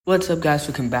What's up, guys?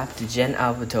 Welcome back to Gen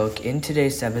Alpha Talk. In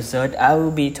today's episode, I will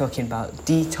be talking about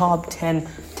the top 10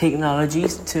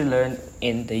 technologies to learn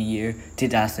in the year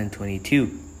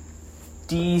 2022.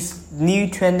 These new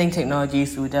trending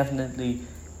technologies will definitely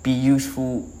be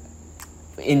useful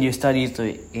in your studies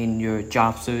or in your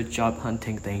job search, job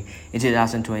hunting thing in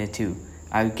 2022.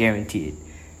 I guarantee it.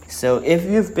 So if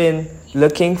you've been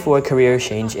looking for a career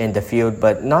change in the field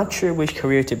but not sure which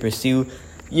career to pursue,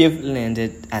 you've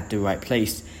landed at the right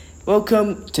place.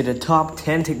 Welcome to the top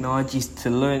 10 technologies to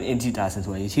learn in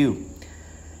 2022.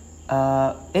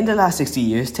 In the last 60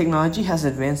 years, technology has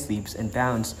advanced leaps and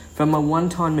bounds from a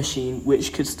one-ton machine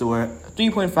which could store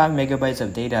 3.5 megabytes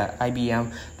of data,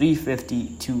 IBM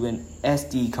 350, to an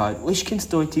SD card which can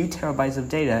store 2 terabytes of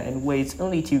data and weighs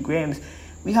only 2 grams.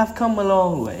 We have come a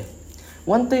long way.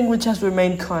 One thing which has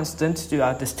remained constant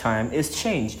throughout this time is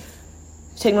change.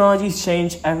 Technologies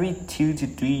change every 2 to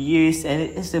 3 years, and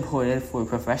it is important for a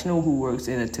professional who works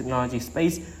in the technology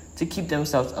space to keep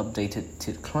themselves updated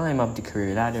to climb up the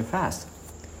career ladder fast.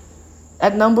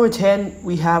 At number 10,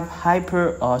 we have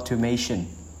hyper-automation.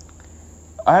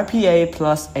 RPA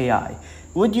plus AI.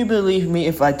 Would you believe me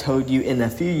if I told you in a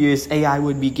few years AI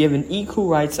would be given equal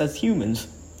rights as humans?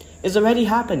 It's already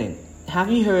happening.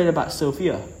 Have you heard about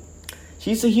Sophia?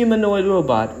 She's a humanoid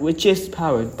robot which is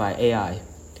powered by AI.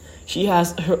 She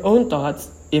has her own thoughts,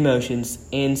 emotions,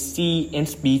 and see and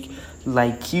speak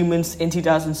like humans. In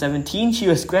 2017, she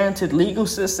was granted legal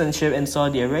citizenship in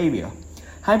Saudi Arabia.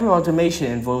 Hyperautomation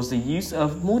involves the use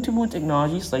of multiple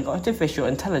technologies like artificial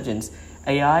intelligence,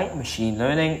 AI, machine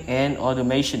learning, and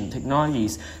automation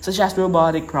technologies, such as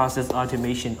robotic process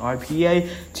automation, RPA,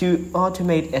 to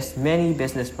automate as many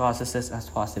business processes as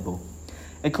possible.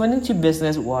 According to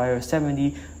Business Wire,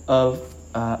 70 of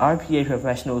RPA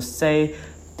professionals say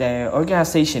their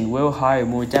organization will hire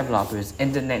more developers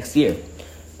in the next year.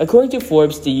 According to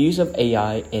Forbes, the use of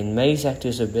AI in many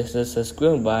sectors of business has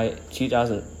grown by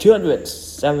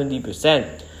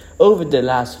 270% over the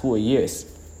last 4 years.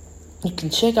 You can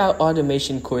check out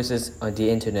automation courses on the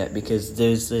internet because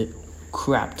there's a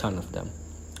crap ton of them.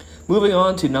 Moving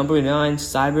on to number 9,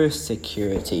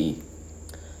 cybersecurity.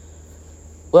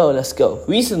 Well, let's go.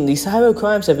 Recently,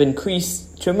 cybercrimes have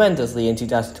increased tremendously in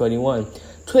 2021.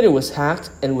 Twitter was hacked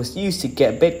and was used to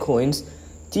get bitcoins.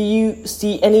 Do you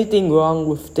see anything wrong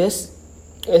with this?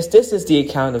 As this is the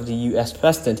account of the US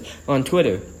president on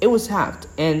Twitter. It was hacked,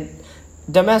 and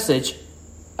the message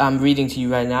I'm reading to you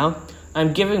right now,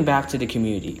 I'm giving back to the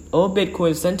community. All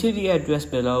bitcoins sent to the address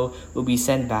below will be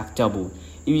sent back double.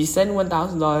 If you send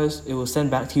 $1,000, it will send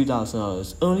back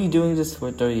 $2,000. Only doing this for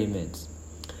 30 minutes.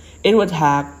 It was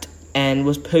hacked and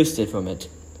was posted from it.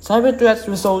 Cyber threats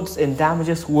results in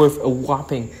damages worth a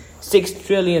whopping $6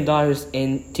 trillion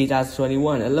in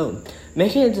 2021 alone,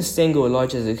 making it the single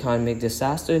largest economic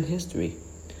disaster in history.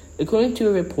 According to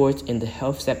a report in the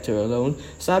health sector alone,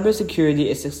 cybersecurity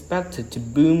is expected to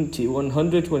boom to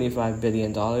 $125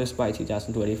 billion by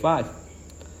 2025.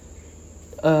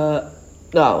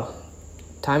 Now,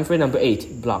 time for number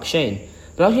 8, blockchain.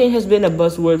 Blockchain has been a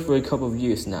buzzword for a couple of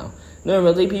years now.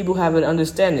 Normally, people have an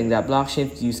understanding that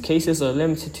blockchain's use cases are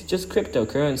limited to just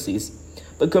cryptocurrencies.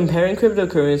 But comparing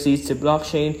cryptocurrencies to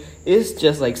blockchain is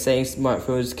just like saying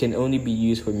smartphones can only be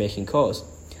used for making calls.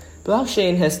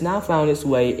 Blockchain has now found its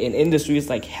way in industries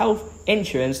like health,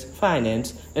 insurance,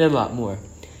 finance, and a lot more.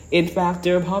 In fact,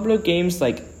 there are popular games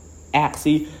like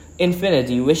Axie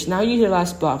Infinity, which now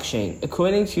utilize blockchain.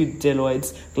 According to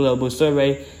Deloitte's global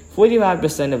survey,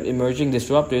 45% of emerging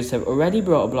disruptors have already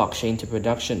brought blockchain to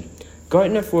production.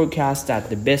 Gartner forecasts that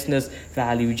the business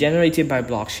value generated by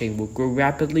blockchain will grow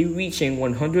rapidly, reaching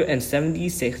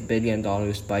 $176 billion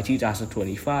by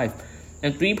 2025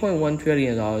 and $3.1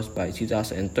 trillion by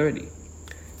 2030.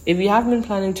 If you have been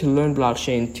planning to learn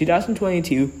blockchain,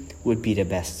 2022 would be the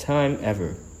best time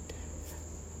ever.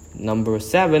 Number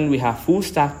 7, we have full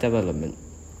stack development.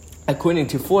 According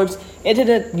to Forbes,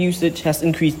 internet usage has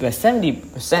increased by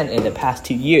 70% in the past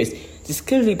 2 years. This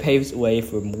clearly paves way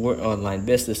for more online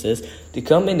businesses to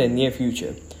come in the near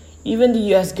future. Even the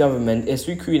US government is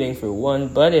recruiting for one,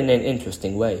 but in an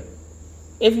interesting way.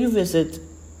 If you visit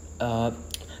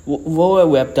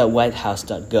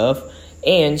www.whitehouse.gov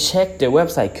and check their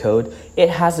website code,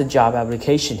 it has a job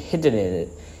application hidden in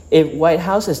it. If White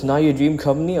House is not your dream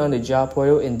company on the job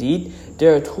portal Indeed,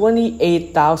 there are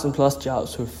 28,000 plus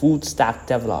jobs for full stack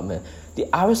development. The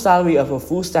average salary of a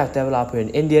full stack developer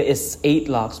in India is 8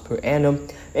 lakhs per annum,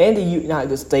 and in the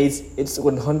United States, it's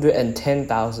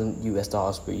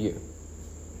 $110,000 per year.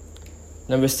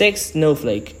 Number 6,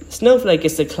 Snowflake. Snowflake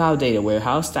is a cloud data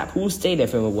warehouse that pulls data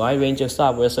from a wide range of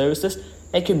software services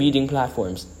and computing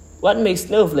platforms. What makes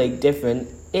Snowflake different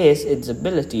is its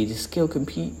ability to scale,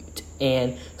 compute,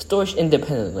 and storage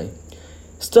independently.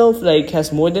 Snowflake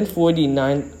has more than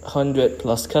 4,900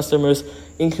 plus customers,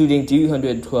 including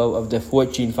 312 of the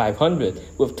Fortune 500,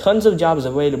 with tons of jobs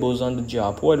available on the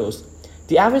job portals.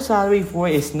 The average salary for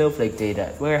a Snowflake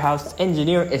data warehouse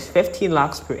engineer is 15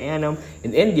 lakhs per annum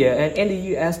in India, and in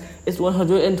the US is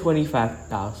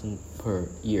 125,000 per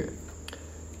year.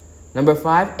 Number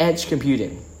 5, edge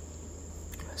computing.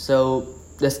 So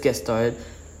let's get started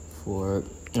for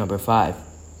number 5.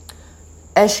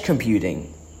 Edge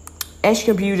computing. Edge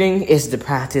computing is the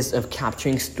practice of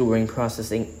capturing, storing,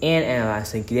 processing, and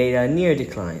analyzing data near the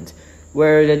client,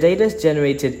 where the data is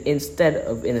generated instead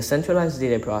of in a centralized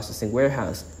data processing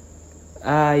warehouse.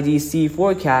 IDC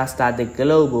forecasts that the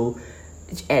global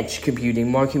edge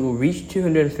computing market will reach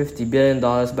 $250 billion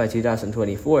by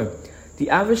 2024. The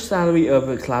average salary of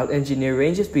a cloud engineer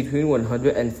ranges between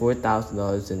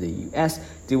 $104,000 in the US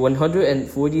to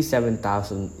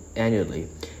 $147,000 annually.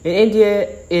 In India,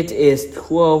 it is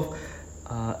 12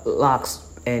 lakhs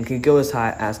and can go as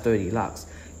high as 30 lakhs.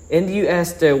 In the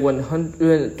US, there are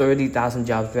 130,000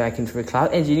 jobs vacant for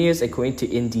cloud engineers, according to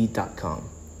Indeed.com.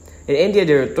 In India,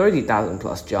 there are 30,000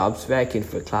 plus jobs vacant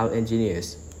for cloud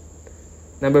engineers.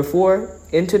 Number 4,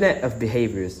 Internet of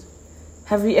Behaviors.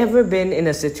 Have you ever been in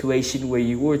a situation where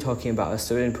you were talking about a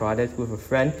certain product with a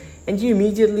friend and you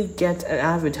immediately get an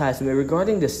advertisement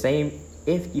regarding the same?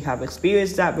 If you have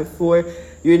experienced that before,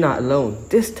 you're not alone.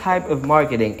 This type of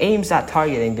marketing aims at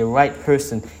targeting the right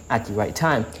person at the right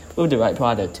time with the right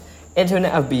product.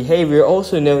 Internet of Behavior,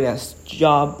 also known as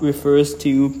job, refers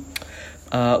to,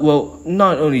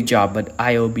 not only job, but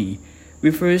IOB,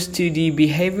 refers to the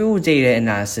behavioral data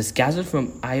analysis gathered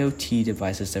from IoT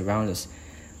devices around us.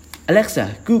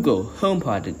 Alexa, Google,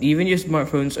 HomePod, and even your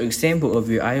smartphones are examples of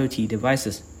your IoT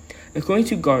devices. According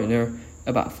to Gartner,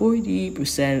 about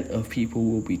 40% of people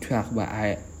will be tracked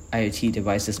by IoT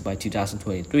devices by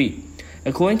 2023.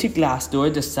 According to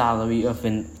Glassdoor, the salary of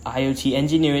an IoT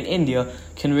engineer in India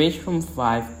can range from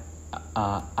 5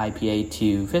 IPA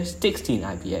to 16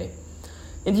 IPA.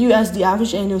 In the US, the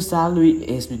average annual salary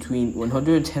is between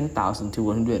 $110,000 to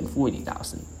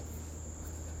 $140,000.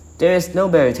 There is no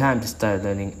better time to start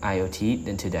learning IoT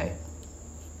than today.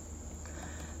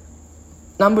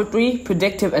 Number 3,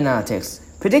 predictive analytics.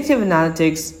 Predictive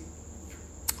analytics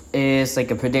is like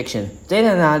a prediction. Data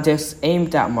analytics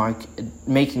aimed at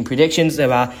making predictions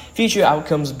about future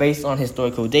outcomes based on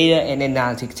historical data and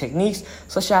analytic techniques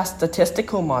such as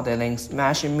statistical modeling,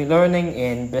 machine learning,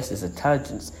 and business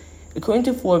intelligence. According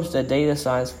to Forbes, the data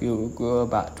science field will grow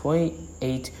about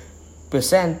 28%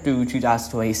 through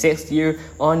 2026 year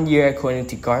on year. According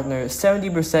to Gartner,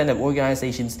 70% of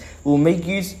organizations will make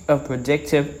use of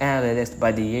predictive analytics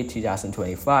by the year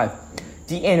 2025.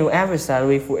 The annual average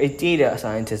salary for a data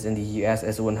scientist in the US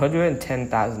is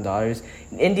 $110,000.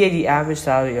 In India, the average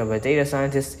salary of a data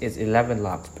scientist is 11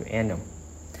 lakhs per annum.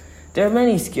 There are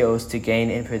many skills to gain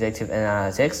in predictive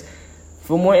analytics.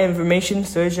 For more information,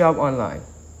 search up online.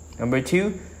 Number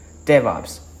 2,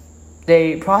 DevOps.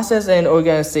 They process and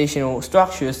organizational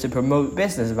structures to promote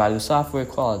business value, software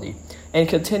quality, and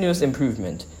continuous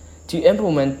improvement. To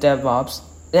implement DevOps,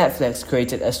 Netflix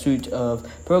created a suite of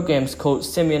programs called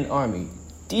Simian Army.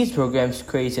 These programs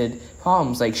created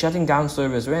problems like shutting down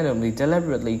servers randomly,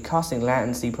 deliberately causing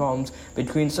latency problems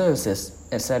between services,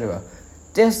 etc.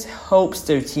 This helps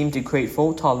their team to create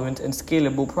fault-tolerant and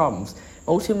scalable problems,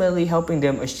 ultimately helping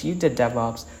them achieve the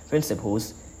DevOps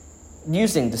principles.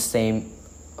 Using the same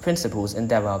principles in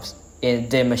DevOps in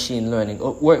the machine learning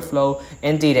workflow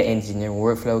and data engineering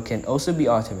workflow can also be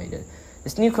automated.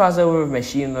 This new crossover of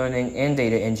machine learning and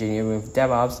data engineering with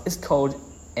DevOps is called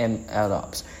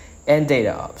MLOps and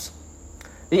DataOps.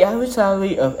 The average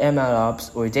salary of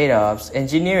MLOps or DataOps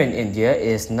engineer in India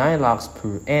is 9 lakhs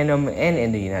per annum, and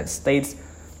in the United States,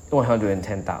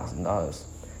 $110,000.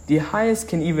 The highest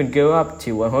can even go up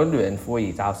to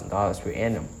 $140,000 per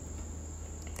annum.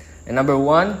 And number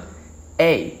 1,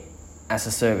 AI as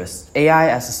a service.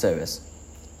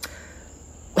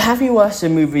 Have you watched the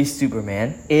movie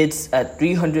Superman? It's a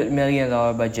 $300 million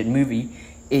budget movie.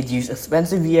 It used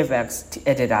expensive VFX to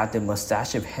edit out the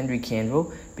mustache of Henry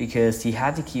Cavill because he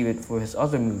had to keep it for his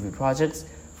other movie projects.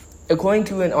 According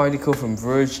to an article from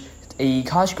Verge, a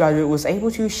college graduate was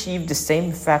able to achieve the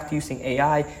same effect using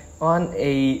AI on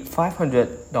a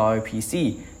 $500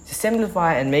 PC. To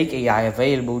simplify and make AI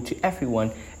available to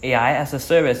everyone, AI as a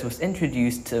service was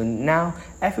introduced, so now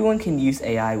everyone can use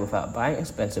AI without buying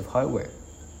expensive hardware.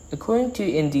 According to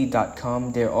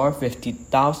Indeed.com, there are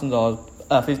 50,000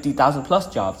 plus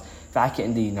jobs vacant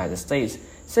in the United States.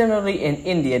 Similarly, in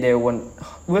India, there were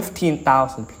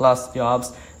 15,000 plus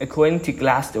jobs. According to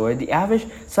Glassdoor, the average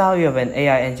salary of an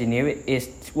AI engineer is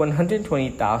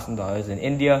 $120,000 in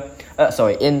India.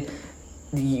 In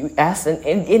the US, and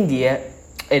in India,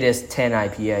 it is 10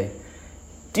 IPA.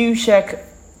 Do check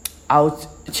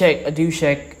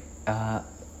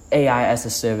AI as a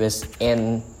service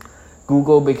in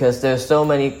Google, because there's so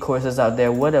many courses out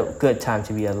there. What a good time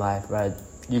to be alive, right?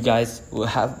 You guys will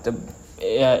have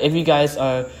if you guys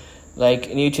are like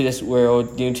new to this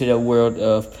world, new to the world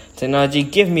of technology,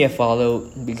 give me a follow,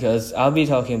 because I'll be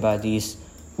talking about these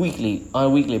on a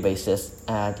weekly basis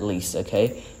at least,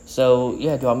 okay? So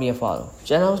yeah, drop me a follow.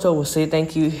 Jen also will say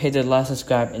thank you, hit the like,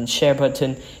 subscribe, and share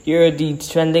button. Here are the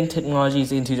trending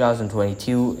technologies in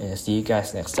 2022, and see you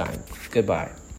guys next time. Goodbye.